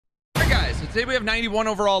Today we have 91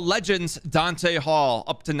 overall Legends Dante Hall,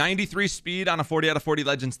 up to 93 speed on a 40 out of 40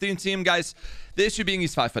 Legends theme team. Guys, the issue being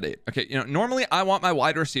he's 5'8". Okay, normally I want my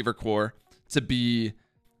wide receiver core to be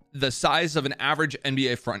the size of an average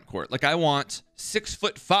NBA front court. Like I want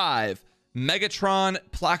 6'5", Megatron,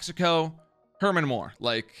 Plaxico, Herman Moore.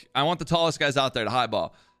 Like I want the tallest guys out there to high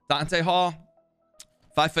ball. Dante Hall,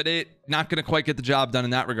 5'8", not going to quite get the job done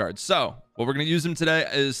in that regard. So what we're going to use him today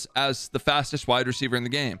is as the fastest wide receiver in the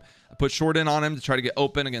game. I put short in on him to try to get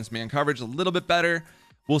open against man coverage a little bit better.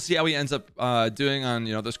 We'll see how he ends up doing on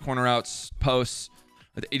those corner routes, posts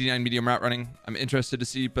with 89 medium route running. I'm interested to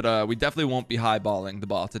see, but we definitely won't be high balling the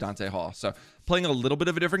ball to Dante Hall. So playing a little bit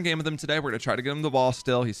of a different game with him today. We're going to try to get him the ball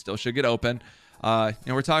still. He still should get open.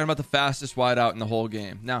 We're talking about the fastest wide out in the whole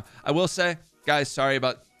game. Now, I will say, guys, sorry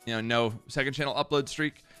about no second channel upload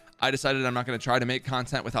streak. I decided I'm not going to try to make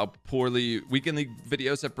content with how poorly Weekend League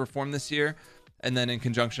videos have performed this year. And then in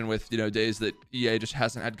conjunction with, days that EA just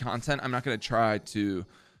hasn't had content, I'm not going to try to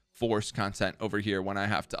force content over here when I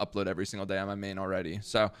have to upload every single day on my main already.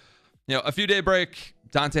 So, a few day break,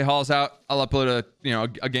 Dante Hall's out. I'll upload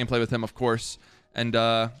a gameplay with him, of course. And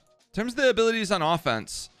in terms of the abilities on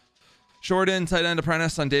offense, short in, tight end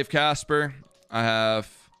apprentice on Dave Casper. I have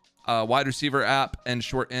wide receiver app and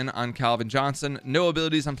short in on Calvin Johnson. No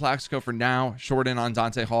abilities on Plaxico for now. Short in on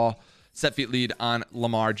Dante Hall. Set feet lead on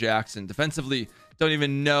Lamar Jackson. Defensively, don't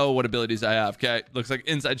even know what abilities I have. Okay, looks like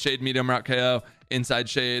inside shade, medium route KO, inside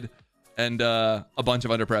shade, and a bunch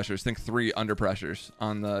of under pressures. Think 3 under pressures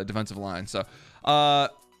on the defensive line. So,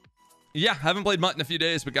 yeah, haven't played Mutt in a few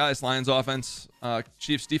days, but guys, Lions offense,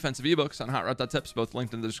 Chiefs defensive ebooks on hotroute.tips, both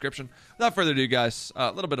linked in the description. Without further ado, guys,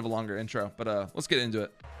 a little bit of a longer intro, but let's get into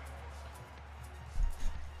it.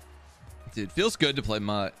 Dude, feels good to play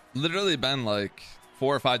Mutt. Literally been like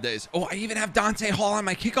 4 or 5 days. Oh, I even have Dante Hall on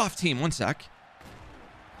my kickoff team. One sec.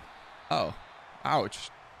 Oh, ouch.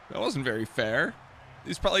 That wasn't very fair.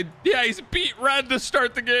 He's probably, he's beat red to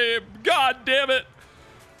start the game. God damn it.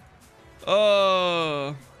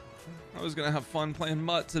 Oh, I was going to have fun playing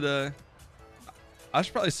Mutt today. I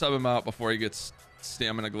should probably sub him out before he gets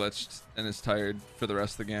stamina glitched and is tired for the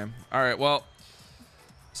rest of the game. All right, well,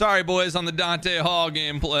 sorry, boys, on the Dante Hall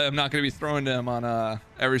gameplay. I'm not going to be throwing to him on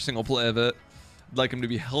every single play of it. I'd like him to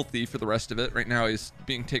be healthy for the rest of it. Right now, he's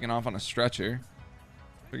being taken off on a stretcher.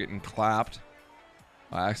 We're getting clapped.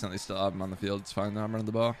 Oh, I accidentally still have him on the field. It's fine, though. I'm running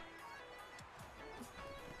the ball.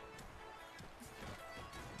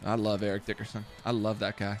 I love Eric Dickerson. I love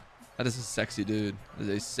that guy. That is a sexy dude. That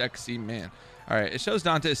is a sexy man. All right, it shows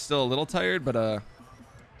Dante is still a little tired, but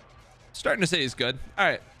starting to say he's good. All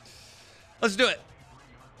right, let's do it.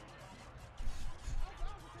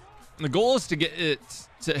 The goal is to get it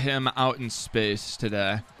to him out in space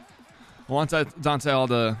today. I want Dante Hall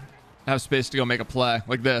to have space to go make a play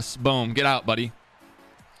like this. Boom, get out, buddy.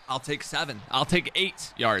 I'll take 7. I'll take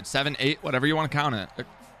 8 yards. 7, 8, whatever you want to count it.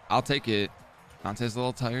 I'll take it. Dante's a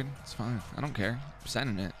little tired. It's fine. I don't care. I'm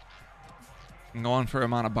sending it. I'm going for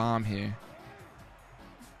him on a bomb here.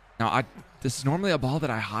 Now, this is normally a ball that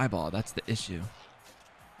I highball. That's the issue.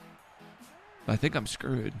 But I think I'm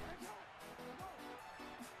screwed.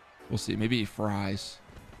 We'll see. Maybe he fries.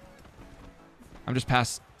 I just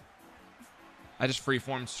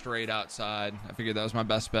freeformed straight outside. I figured that was my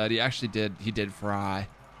best bet. He actually did. He did fry. I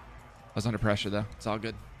was under pressure, though. It's all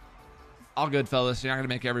good. All good, fellas. You're not going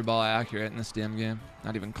to make every ball accurate in this damn game.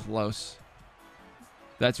 Not even close.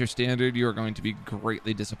 If that's your standard, you are going to be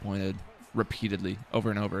greatly disappointed repeatedly over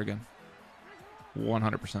and over again.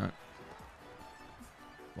 100%.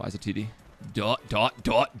 Why is it TD? Dot, dot,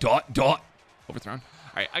 dot, dot, dot. Overthrown.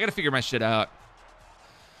 All right, I got to figure my shit out.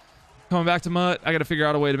 Coming back to Mutt, I got to figure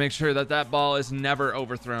out a way to make sure that that ball is never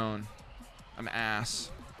overthrown. I'm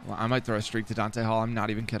ass. Well, I might throw a streak to Dante Hall. I'm not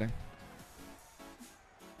even kidding.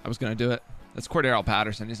 I was going to do it. That's Cordero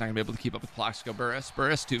Patterson. He's not going to be able to keep up with Plaxico Burris.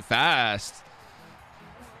 Burris too fast.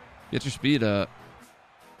 Get your speed up.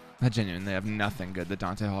 I genuinely have nothing good that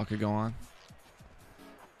Dante Hall could go on.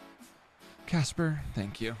 Casper,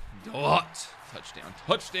 thank you. Dot. Touchdown,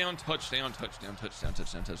 touchdown, touchdown, touchdown, touchdown,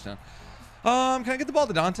 touchdown, touchdown. Can I get the ball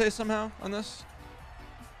to Dante somehow on this?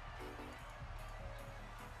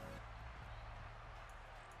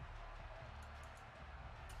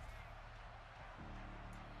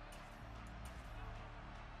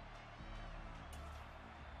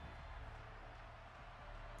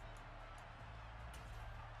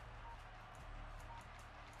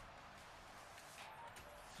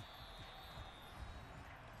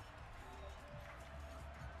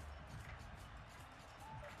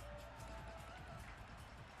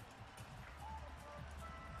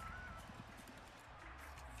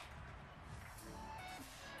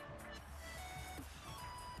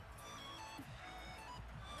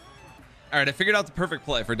 All right, I figured out the perfect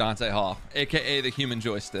play for Dante Hall, aka the human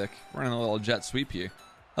joystick. Running a little jet sweep here.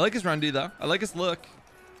 I like his run D though. I like his look.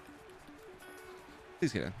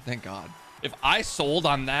 He's good. Thank God. If I sold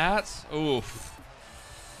on that, oof,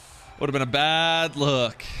 would have been a bad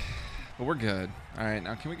look. But we're good. All right,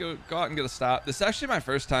 now can we go out and get a stop? This is actually my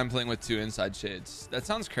first time playing with 2 inside shades. That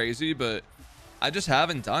sounds crazy, but I just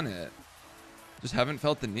haven't done it. Just haven't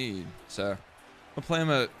felt the need. So I'll play him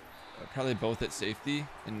at probably both at safety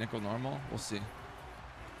and nickel normal. We'll see.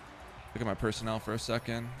 Look at my personnel for a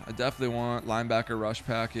second. I definitely want linebacker rush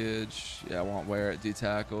package. Yeah, I want Ware at D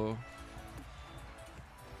tackle.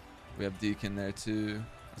 We have Deacon there too.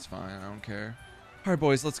 That's fine. I don't care. All right,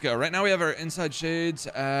 boys, let's go. Right now we have our inside shades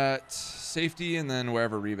at safety and then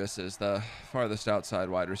wherever Revis is, the farthest outside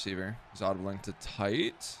wide receiver. He's audibling to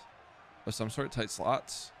tight of some sort, tight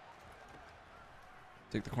slots.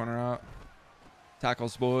 Take the corner out.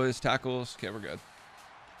 Tackles, boys, tackles. Okay, we're good.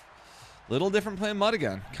 Little different playing mud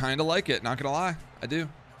again. Kind of like it, not gonna lie. I do.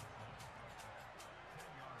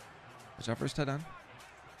 Watch out for his tight end.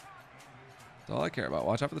 That's all I care about.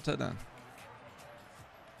 Watch out for the tight end.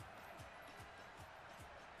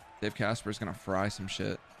 Dave Casper's gonna fry some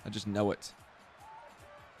shit. I just know it.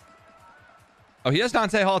 Oh, he has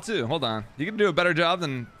Dante Hall too. Hold on. You can do a better job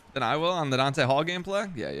than I will on the Dante Hall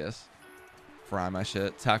gameplay? Yeah, he is. Fry my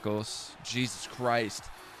shit. Tackles. Jesus Christ.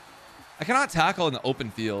 I cannot tackle in the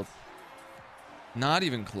open field. Not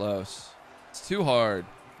even close. It's too hard.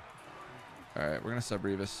 All right, we're gonna sub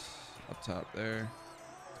Revis up top there.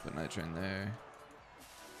 Put Nitro in there.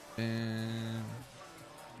 And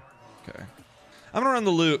okay. I'm gonna run the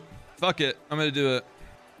loop. Fuck it. I'm gonna do it.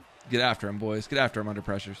 Get after him, boys. Get after him under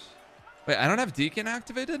pressures. Wait, I don't have Deacon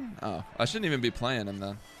activated? Oh, I shouldn't even be playing him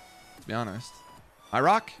then, to be honest. I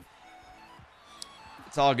rock.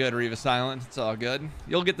 It's all good, Revis Silent. It's all good.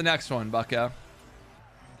 You'll get the next one, Bucko.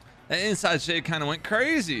 That inside shade kind of went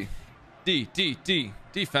crazy.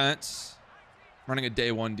 Defense. Running a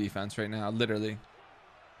day 1 defense right now, literally.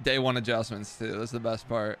 Day 1 adjustments, too. That's the best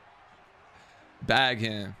part. Bag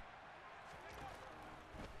him.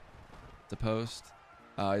 The post.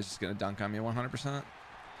 He's just going to dunk on me 100%.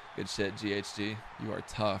 Good shit, GHG. You are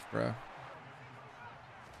tough, bro.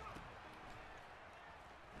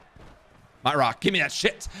 My rock, give me that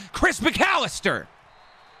shit. Chris McAllister.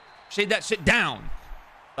 Shade that shit down.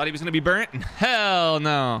 Thought he was going to be burnt? Hell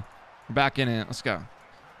no. We're back in it. Let's go.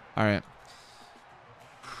 All right.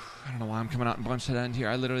 I don't know why I'm coming out and bunch that end here.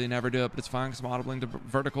 I literally never do it, but it's fine because I'm audibling to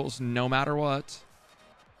verticals no matter what.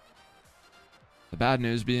 The bad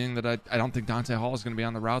news being that I don't think Dante Hall is going to be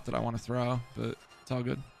on the route that I want to throw, but it's all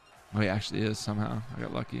good. Oh, he actually is somehow. I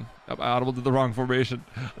got lucky. I audible to the wrong formation.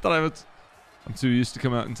 I thought I'm too used to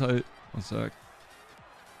come out and tight. One sec.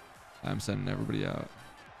 I'm sending everybody out.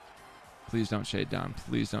 Please don't shade down.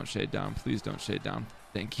 Please don't shade down. Please don't shade down.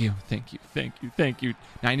 Thank you. Thank you. Thank you. Thank you.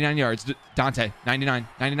 99 yards. Dante. 99.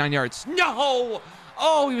 99 yards. No!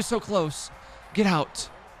 Oh, he was so close. Get out.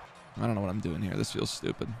 I don't know what I'm doing here. This feels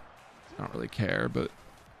stupid. I don't really care, but...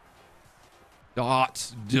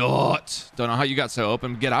 Dot. Don't know how you got so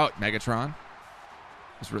open. Get out, Megatron.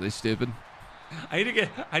 It's really stupid. I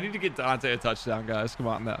need to get Dante a touchdown, guys. Come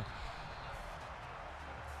on now.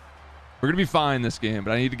 We're going to be fine this game,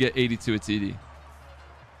 but I need to get 82 at TD.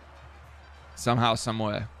 Somehow, some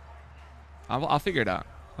way. I'll figure it out.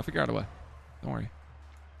 I'll figure out a way. Don't worry.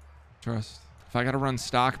 Trust. If I got to run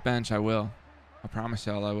stock bench, I will. I promise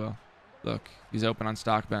y'all I will. Look, he's open on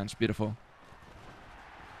stock bench. Beautiful.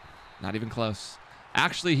 Not even close.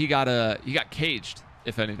 Actually, he got caged,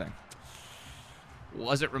 if anything.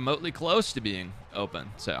 Wasn't remotely close to being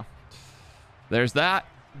open. So there's that.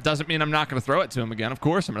 Doesn't mean I'm not going to throw it to him again. Of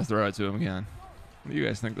course I'm going to throw it to him again. What do you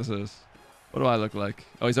guys think this is? What do I look like?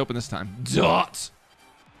 Oh, he's open this time. Dots,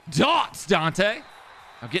 Dante.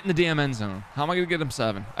 Now get in the damn end zone. How am I going to get him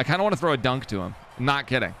 7? I kind of want to throw a dunk to him. I'm not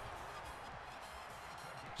kidding.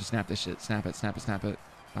 Just snap this shit. Snap it, snap it, snap it.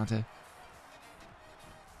 Dante.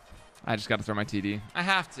 I just got to throw my TD. I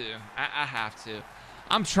have to. I have to.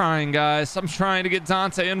 I'm trying, guys. I'm trying to get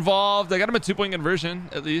Dante involved. I got him a 2-point conversion,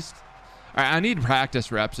 at least. All right, I need practice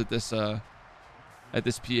reps at this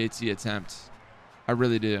PAT attempt. I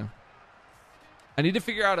really do. I need to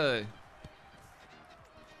figure out I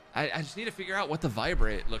just need to figure out what the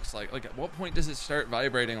vibrate looks like. Like, at what point does it start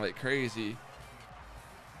vibrating like crazy?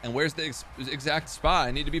 And where's the exact spot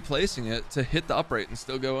I need to be placing it to hit the upright and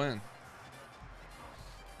still go in?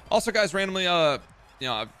 Also, guys, randomly, I've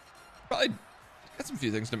probably got a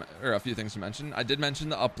few things to mention. I did mention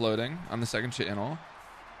the uploading on the second channel.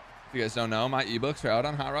 If you guys don't know, my ebooks are out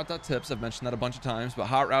on hotroute.tips. I've mentioned that a bunch of times, but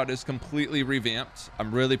Hot Route is completely revamped.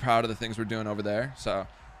 I'm really proud of the things we're doing over there. So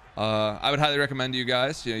I would highly recommend to you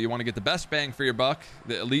guys, you want to get the best bang for your buck.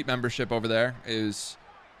 The elite membership over there is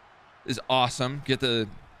awesome. Get the,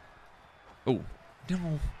 oh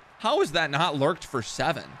no, how is that not lurked for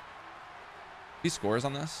 7? He scores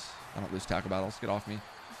on this. I don't lose tackle battles. Get off me.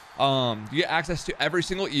 You get access to every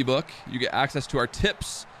single ebook. You get access to our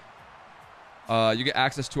tips. You get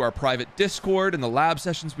access to our private Discord and the lab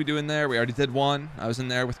sessions we do in there. We already did one. I was in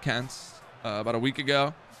there with Kent about a week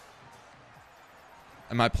ago.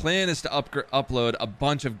 And my plan is to upload a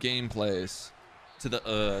bunch of gameplays to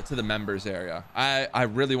the members area. I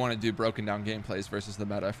really want to do broken down gameplays versus the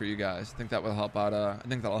meta for you guys. I think that will help out. I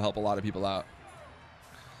think that'll help a lot of people out.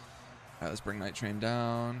 All right, let's bring Night Train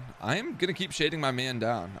down. I am gonna keep shading my man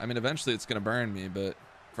down. I mean, eventually it's gonna burn me, but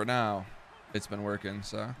for now, it's been working.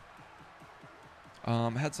 So, I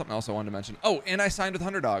had something else I wanted to mention. Oh, and I signed with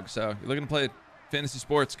Underdog. So you're looking to play fantasy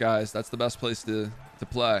sports, guys. That's the best place to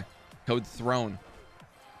play. Code Throne.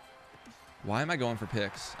 Why am I going for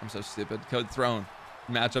picks? I'm so stupid. Code Throne.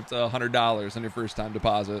 Match up to $100 on your first time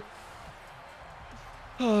deposit.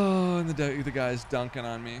 Oh, and the guy's dunking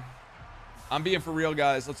on me. I'm being for real,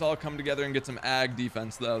 guys. Let's all come together and get some ag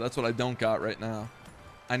defense, though. That's what I don't got right now.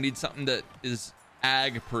 I need something that is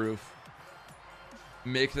ag proof.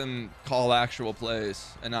 Make them call actual plays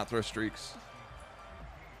and not throw streaks.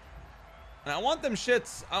 And I want them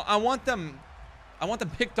shits. I want them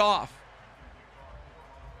picked off.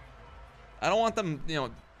 I don't want them,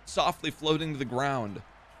 softly floating to the ground.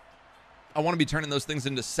 I want to be turning those things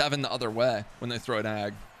into 7 the other way when they throw an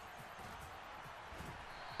ag.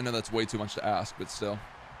 I know that's way too much to ask, but still.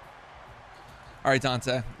 All right,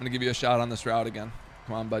 Dante, I'm going to give you a shot on this route again.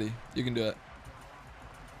 Come on, buddy. You can do it.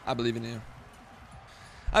 I believe in you.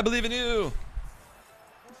 I believe in you.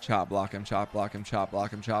 Chop block him, chop block him, chop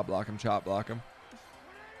block him, chop block him, chop block him.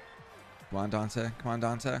 Come on, Dante. Come on,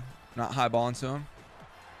 Dante. Not highballing to him.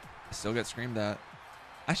 I still get screamed at.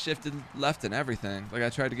 I shifted left and everything. Like I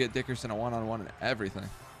tried to get Dickerson a one-on-one and everything.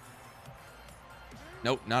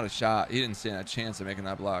 Nope, not a shot. He didn't stand a chance of making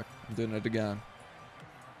that block. I'm doing it again.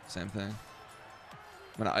 Same thing.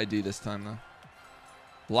 I'm going to ID this time, though.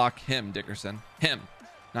 Block him, Dickerson. Him.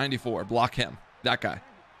 94. Block him. That guy.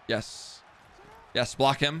 Yes. Yes,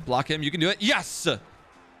 block him. Block him. You can do it. Yes!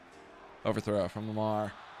 Overthrow from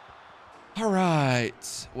Lamar. All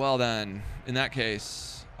right. Well, then, in that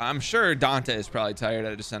case, I'm sure Dante is probably tired.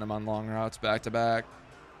 I just sent him on long routes back to back.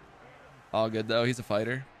 All good, though. He's a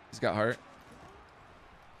fighter. He's got heart.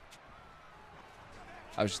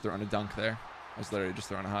 I was just throwing a dunk there. I was literally just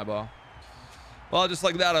throwing a high ball. Well, just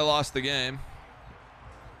like that, I lost the game.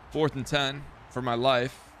 4th and 10 for my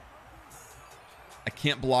life. I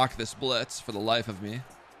can't block this blitz for the life of me.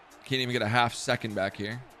 Can't even get a half second back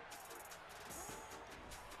here.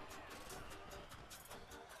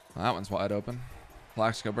 Well, that one's wide open.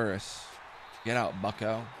 Plaxico Burris. Get out,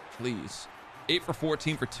 bucko. Please. 8 for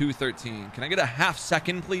 14 for 213. Can I get a half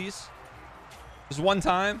second, please? Just one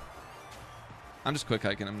time? I'm just quick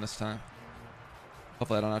hiking him this time.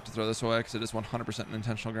 Hopefully I don't have to throw this away because it is 100% an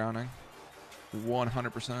intentional grounding.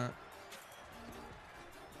 100%.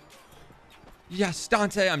 Yes,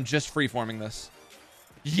 Dante. I'm just freeforming this.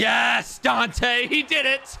 Yes, Dante. He did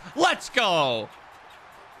it. Let's go.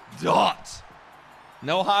 Dot.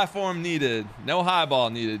 No high form needed. No high ball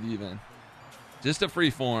needed even. Just a free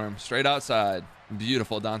form. Straight outside.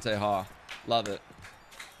 Beautiful Dante Haw. Love it.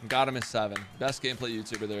 Got him at 7. Best gameplay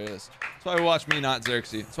YouTuber there is. That's why we watch me, not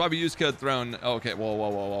Xerxes. That's why we use code Throne. Oh, okay. Whoa, whoa,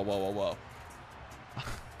 whoa, whoa, whoa, whoa, whoa.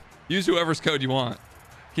 Use whoever's code you want.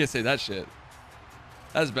 Can't say that shit.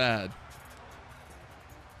 That's bad.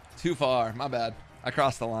 Too far. My bad. I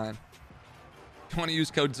crossed the line. You want to use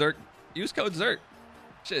code Zerk? Use code Zerk.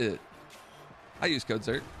 Shit. I use code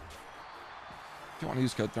Zerk. If you want to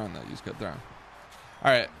use code Throne, though, use code Throne.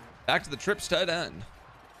 All right. Back to the trips to end.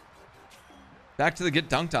 Back to the get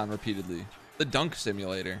dunked on repeatedly. The dunk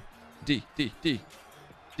simulator. D.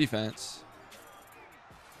 Defense.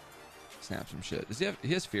 Snap some shit. Does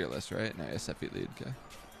he has fearless, right? No, he has set feet lead. Okay.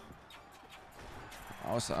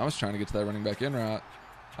 I was trying to get to that running back in route.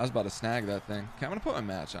 I was about to snag that thing. Okay, I'm going to put my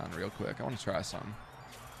match on real quick. I want to try something.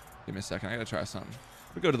 Give me a second. I got to try something.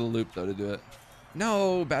 We go to the loop, though, to do it.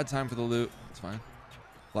 No, bad time for the loop. It's fine.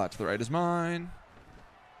 Flat to the right is mine.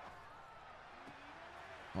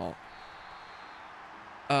 Well.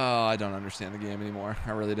 Oh, I don't understand the game anymore.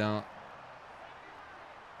 I really don't.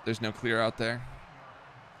 There's no clear out there.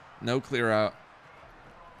 No clear out.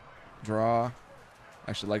 Draw. I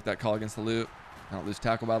actually like that call against the loop. I don't lose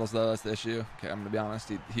tackle battles, though. That's the issue. Okay, I'm going to be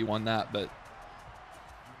honest. He won that, but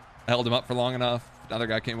I held him up for long enough. Another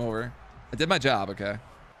guy came over. I did my job, okay?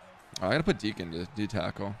 Oh, I got to put Deacon to do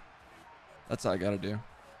tackle. That's all I got to do.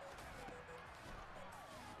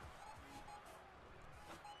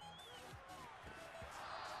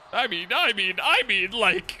 I mean,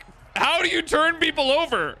 like, how do you turn people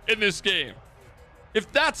over in this game?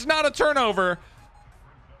 If that's not a turnover,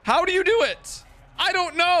 how do you do it? I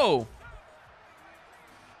don't know.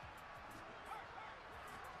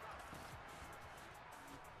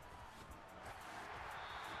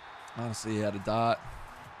 Honestly, he had a dot.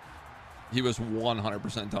 He was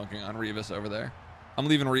 100% dunking on Revis over there. I'm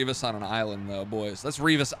leaving Revis on an island, though, boys. That's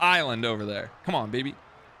Revis Island over there. Come on, baby.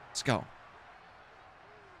 Let's go.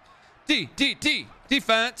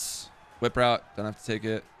 Defense. Whip route. Don't have to take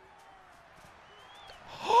it.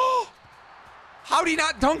 How do you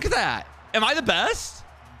not dunk that? Am I the best?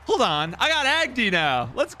 Hold on. I got Agdi now.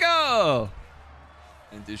 Let's go.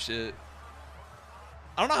 Didn't do shit.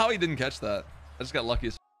 I don't know how he didn't catch that. I just got lucky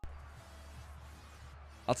as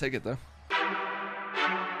I'll take it, though.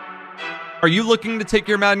 Are you looking to take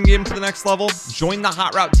your Madden game to the next level? Join the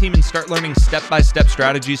Hot Route team and start learning step-by-step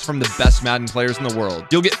strategies from the best Madden players in the world.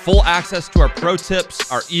 You'll get full access to our pro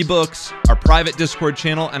tips, our ebooks, our private Discord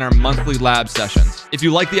channel, and our monthly lab sessions. If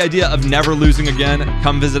you like the idea of never losing again,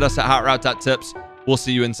 come visit us at hotroute.tips. We'll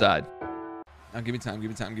see you inside. Now give me time, give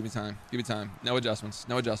me time, give me time, give me time. No adjustments,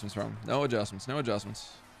 no adjustments, Rome. No adjustments, no adjustments.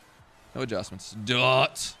 No adjustments.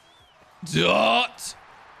 Dot.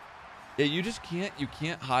 Yeah, you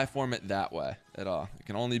can't high form it that way at all. It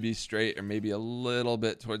can only be straight or maybe a little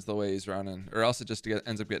bit towards the way he's running, or else it just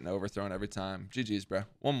ends up getting overthrown every time. GG's, bro.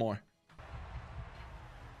 One more.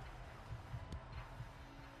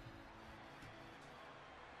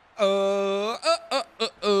 Am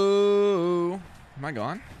I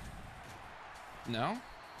gone? No?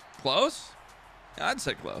 Close? Yeah, I'd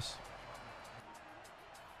say close.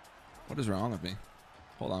 What is wrong with me?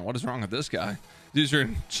 Hold on. What is wrong with this guy? User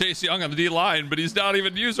Chase Young on the D line, but he's not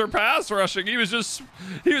even user pass rushing. He was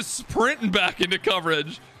sprinting back into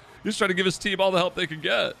coverage. He was trying to give his team all the help they could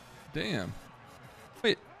get. Damn.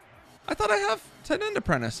 Wait, I thought I have tight end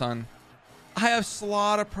apprentice on. I have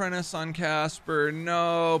slot apprentice on Casper.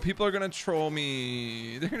 No, people are gonna troll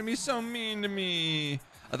me. They're gonna be so mean to me.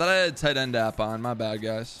 I thought I had tight end app on. My bad,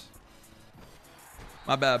 guys.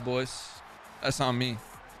 My bad, boys. That's on me.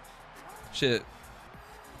 Shit.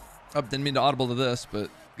 Oh, didn't mean to audible to this, but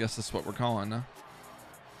I guess that's what we're calling now.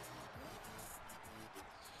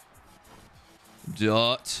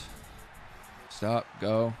 Dot. Stop.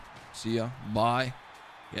 Go. See ya. Bye.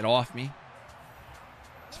 Get off me.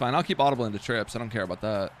 It's fine. I'll keep audible into trips. I don't care about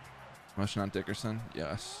that. Motion on Dickerson.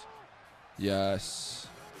 Yes. Yes.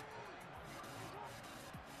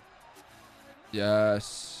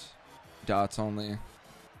 Yes. Dots only.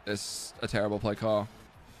 It's a terrible play call.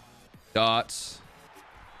 Dots.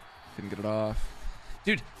 Couldn't get it off.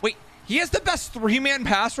 Dude, wait. He has the best three-man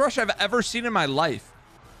pass rush I've ever seen in my life.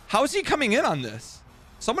 How is he coming in on this?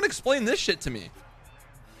 Someone explain this shit to me.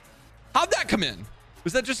 How'd that come in?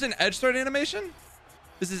 Was that just an edge threat animation?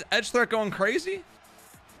 Is his edge threat going crazy?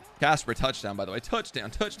 Casper touchdown, by the way. Touchdown,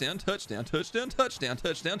 touchdown, touchdown, touchdown, touchdown,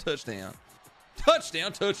 touchdown, touchdown.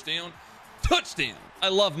 Touchdown, touchdown, touchdown. I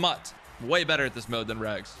love Mutt. Way better at this mode than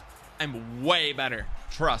Regs. I'm way better.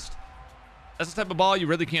 Trust. That's the type of ball you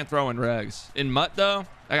really can't throw in Regs. In Mutt, though,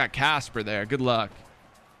 I got Casper there. Good luck.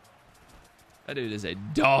 That dude is a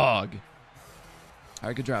dog. All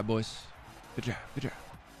right, good job, boys. Good job, good job.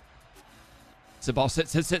 Sit ball, sit,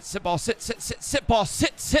 sit, sit, sit ball, sit, sit, sit, sit ball,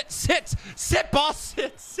 sit, sit, sit, sit ball,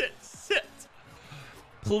 sit, sit, sit.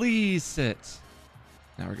 Please sit.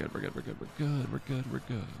 Now we're good, we're good, we're good, we're good, we're good, we're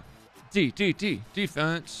good. D,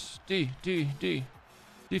 defense. D,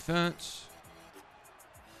 defense.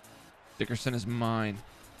 Dickerson is mine.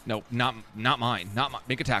 No, not mine. Not mine.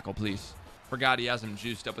 Make a tackle, please. Forgot he has him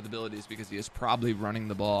juiced up with abilities because he is probably running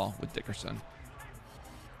the ball with Dickerson.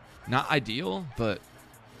 Not ideal, but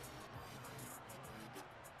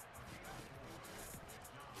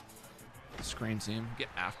screen team. Get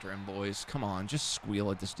after him, boys. Come on. Just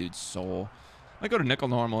squeal at this dude's soul. I go to nickel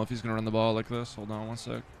normal if he's going to run the ball like this. Hold on one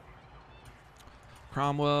sec.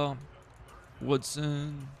 Cromwell.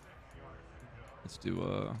 Woodson. Let's do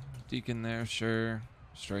a Deacon there. Sure.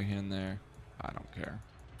 Straight hand there. I don't care.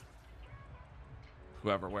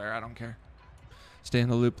 Whoever where. I don't care. Stay in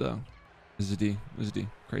the loop, though. This is a D. This is a D.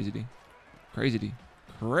 Crazy D. Crazy D.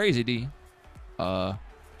 Crazy D. Hello.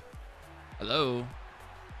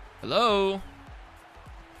 Hello.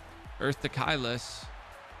 Earth to Kylus.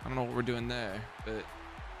 I don't know what we're doing there, but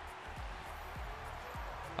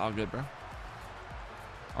all good, bro.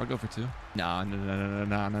 I'll go for two. Nah.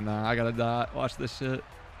 I got a dot. Watch this shit.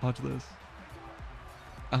 Watch this.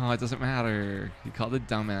 Oh, it doesn't matter. He called it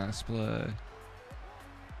dumbass play.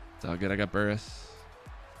 It's all good. I got Burris.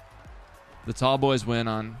 The tall boys win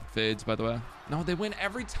on fades, by the way. No, they win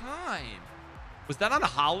every time. Was that on a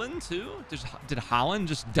Holland too? Did Holland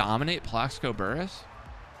just dominate Plaxico Burress?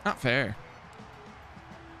 Not fair.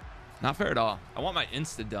 Not fair at all. I want my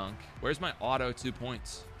insta dunk. Where's my auto 2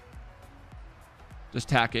 points? Just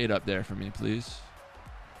tack 8 up there for me, please.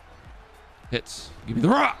 Hits. Give me the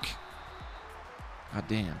rock. God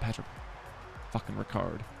damn, Patrick. Fucking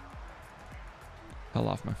Ricard. Hell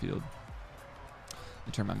off my field. Let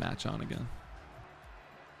me turn my match on again.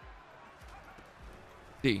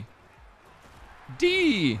 D.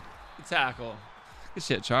 D. Good tackle. Good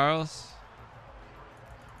shit, Charles.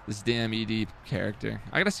 This damn ED character.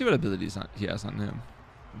 I gotta see what abilities he has on him.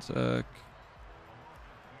 1 sec.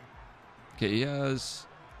 Okay, he has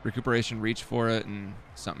recuperation, reach for it, and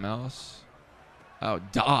something else. Oh,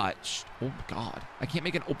 dodge. Oh my god. I can't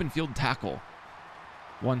make an open field tackle.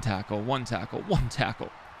 1 tackle, 1 tackle, 1 tackle.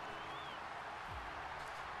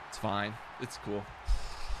 It's fine. It's cool.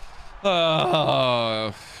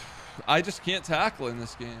 I just can't tackle in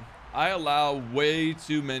this game. I allow way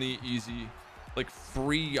too many easy, like,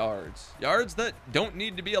 free yards. Yards that don't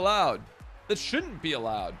need to be allowed. That shouldn't be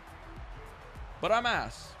allowed. But I'm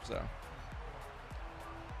ass, so.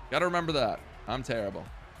 Gotta remember that. I'm terrible.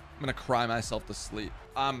 I'm gonna cry myself to sleep.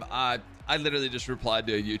 I literally just replied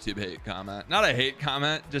to a YouTube hate comment. Not a hate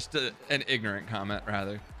comment, just an ignorant comment,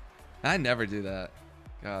 rather. I never do that.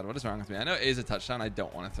 God, what is wrong with me? I know A's a touchdown. I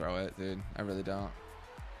don't want to throw it, dude. I really don't.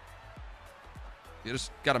 You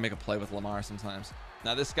just got to make a play with Lamar sometimes.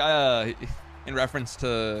 Now, this guy, in reference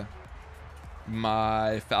to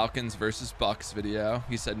my Falcons versus Bucks video,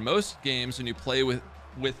 he said most games when you play with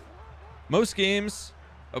most games,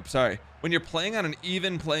 oh, sorry. When you're playing on an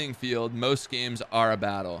even playing field, most games are a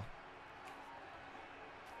battle.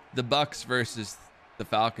 The Bucks versus the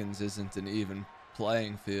Falcons isn't an even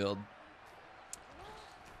playing field.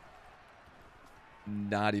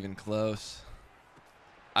 Not even close.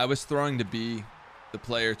 I was throwing to B, the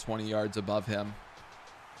player 20 yards above him.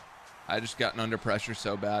 I just gotten under pressure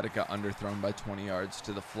so bad it got underthrown by 20 yards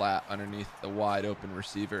to the flat underneath the wide open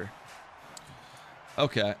receiver.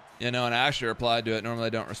 Okay, you know, and Asher replied to it. Normally I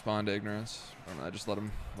don't respond to ignorance. Normally I just let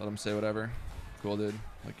him say whatever. Cool, dude.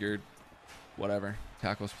 Like, you're whatever.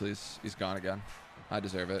 Tackles, please. He's gone again. I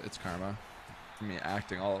deserve it. It's karma for me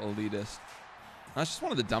acting all elitist. That's just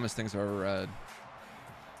one of the dumbest things I've ever read.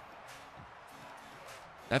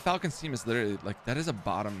 That Falcons team is literally, like, that is a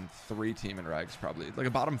bottom 3 team in regs, probably. Like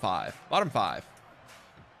a bottom 5. Bottom 5.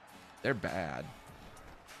 They're bad.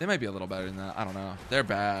 They might be a little better than that. I don't know. They're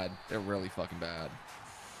bad. They're really fucking bad.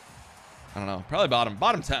 I don't know. Probably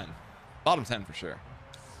bottom 10. Bottom 10 for sure.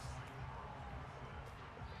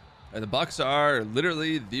 And the Bucks are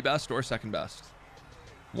literally the best or second best.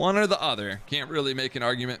 One or the other. Can't really make an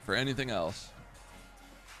argument for anything else.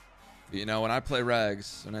 You know, when I play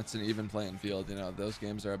regs, when it's an even playing field, you know, those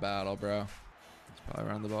games are a battle, bro. Let's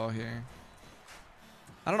probably run the ball here.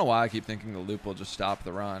 I don't know why I keep thinking the loop will just stop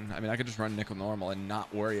the run. I mean, I could just run nickel normal and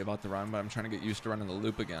not worry about the run, but I'm trying to get used to running the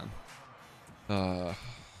loop again. Yeah,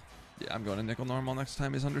 I'm going to nickel normal next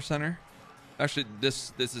time he's under center. Actually,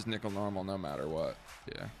 this is nickel normal no matter what.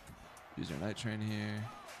 Yeah. Use your night train here.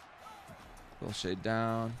 Little shade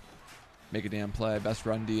down. Make a damn play. Best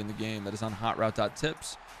run D in the game. That is on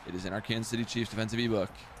hotroute.tips. It is in our Kansas City Chiefs defensive ebook.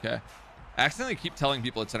 Okay. I accidentally keep telling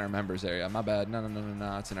people it's in our members area. My bad. No.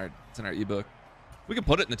 It's in our ebook. We can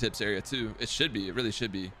put it in the tips area too. It should be. It really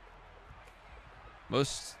should be.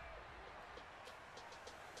 Most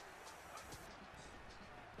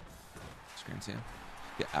screen team.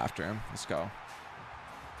 Get after him. Let's go.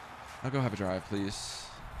 I'll go have a drive, please.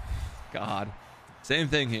 God. Same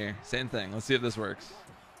thing here. Same thing. Let's see if this works.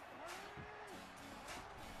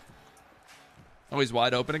 Oh, he's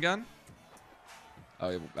wide open again? Oh,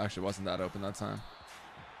 he actually wasn't that open that time.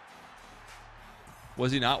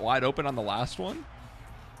 Was he not wide open on the last one?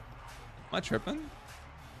 Am I tripping?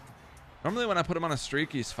 Normally when I put him on a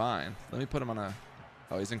streak, he's fine. Let me put him on a...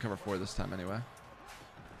 Oh, he's in cover 4 this time anyway.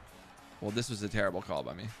 Well, this was a terrible call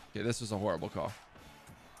by me. Okay, this was a horrible call.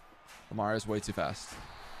 Lamar is way too fast.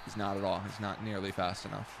 He's not at all. He's not nearly fast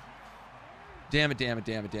enough. Damn it.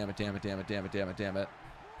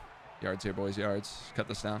 Yards here, boys. Yards. Cut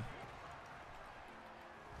this down.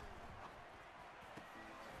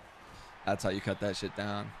 That's how you cut that shit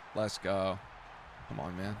down. Let's go. Come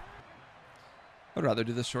on, man. I'd rather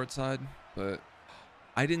do the short side, but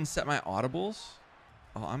I didn't set my audibles.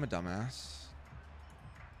 Oh, I'm a dumbass.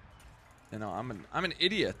 You know, I'm an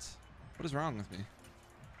idiot. What is wrong with me?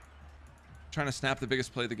 Trying to snap the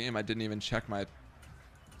biggest play of the game. I didn't even check my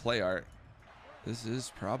play art. This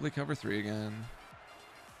is probably cover 3 again.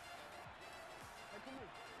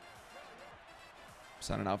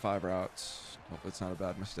 Sending out 5 routes. Hopefully it's not a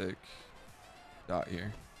bad mistake. Dot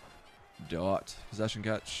here. Dot. Possession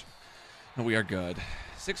catch. And we are good.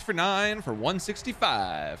 6 for 9 for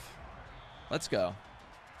 165. Let's go.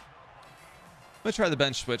 I'm going to try the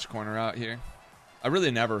bench switch corner out here. I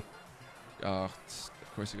really never... Oh,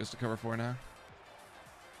 of course he goes to cover 4 now.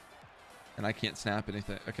 And I can't snap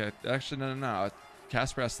anything. Okay, actually, no.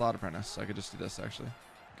 Casper has slot apprentice, so I could just do this, actually.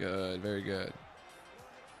 Good, very good.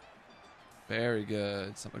 Very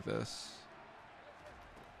good. Something like this.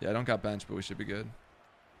 Yeah, I don't got bench, but we should be good.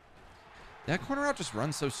 That corner out just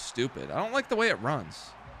runs so stupid. I don't like the way it runs.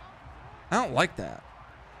 I don't like that.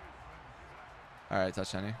 All right,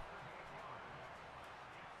 touchdown here.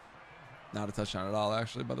 Not a touchdown at all,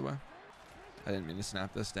 actually, by the way. I didn't mean to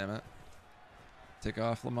snap this, damn it. Take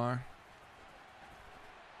off, Lamar.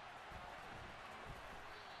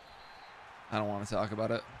 I don't want to talk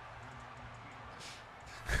about it.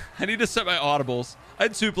 I need to set my audibles. I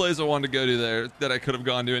had 2 plays I wanted to go to there that I could have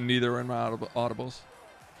gone to, and neither were in my audibles.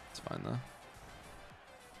 It's fine, though.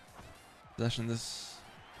 Possession this.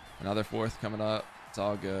 Another 4th coming up. It's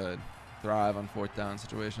all good. Thrive on 4th down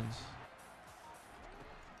situations.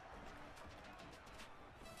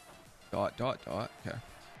 Dot. Okay.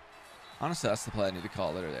 Honestly, that's the play I need to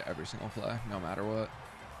call literally every single play, no matter what.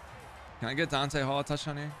 Can I get Dante Hall a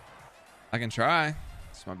touchdown here? I can try.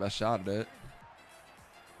 It's my best shot at it.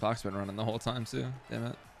 Clock's been running the whole time, too. Damn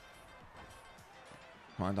it.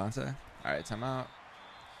 Come on, Dante. All right, timeout.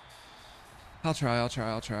 I'll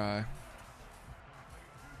try.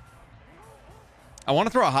 I want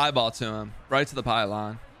to throw a high ball to him, right to the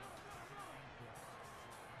pylon.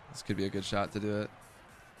 This could be a good shot to do it.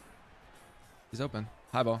 He's open.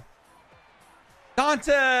 High ball.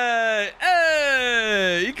 Dante!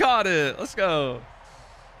 Hey! He caught it. Let's go.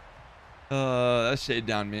 That shade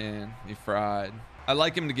down, man. He fried. I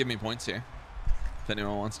like him to give me points here. If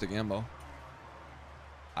anyone wants to gamble.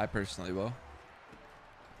 I personally will.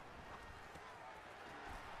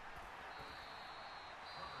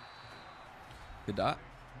 Good dot.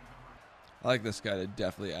 I like this guy to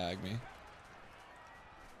definitely ag me.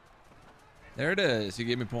 There it is. He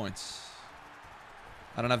gave me points.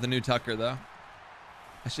 I don't have the new Tucker, though.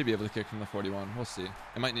 I should be able to kick from the 41. We'll see.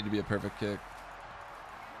 It might need to be a perfect kick.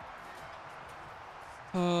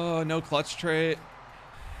 Oh, no clutch trait.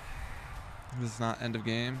 This is not end of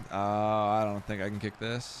game. I don't think I can kick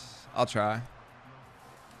this. I'll try.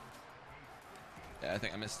 Yeah, I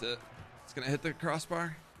think I missed it. It's going to hit the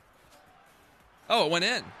crossbar. Oh, it went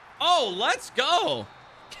in. Oh, let's go.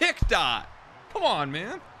 Kick dot. Come on,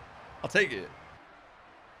 man. I'll take it.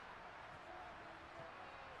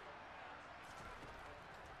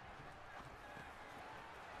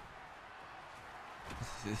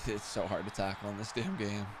 It's so hard to tackle in this damn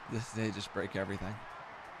game. They just break everything.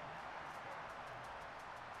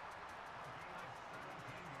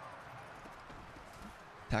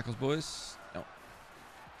 Tackles, boys. No.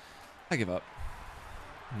 I give up.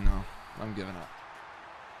 No, I'm giving up.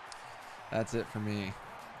 That's it for me.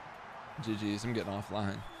 GG's. I'm getting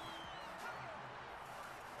offline.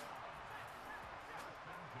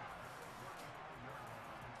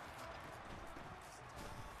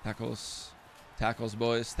 Tackles. Tackles,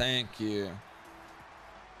 boys. Thank you.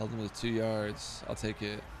 Held him to 2 yards. I'll take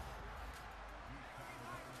it.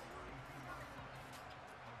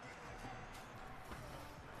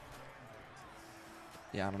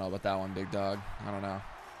 Yeah, I don't know about that one, big dog. I don't know.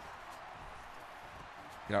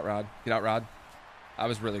 Get out, Rod. Get out, Rod. I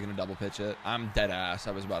was really going to double pitch it. I'm dead ass.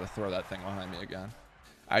 I was about to throw that thing behind me again.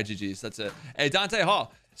 All right, GG's. That's it. Hey, Dante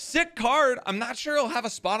Hall. Sick card. I'm not sure he'll have a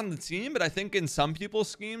spot on the team, but I think in some people's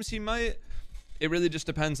schemes he might. It really just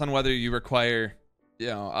depends on whether you require, you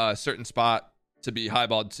know, a certain spot to be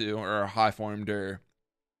highballed to or high formed or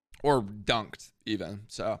dunked even.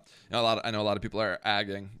 So, you know, I know a lot of people are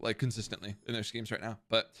agging like consistently in their schemes right now.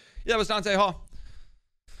 But yeah, that was Dante Hall.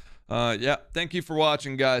 Yeah, thank you for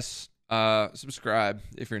watching, guys. Subscribe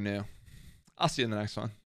if you're new. I'll see you in the next one.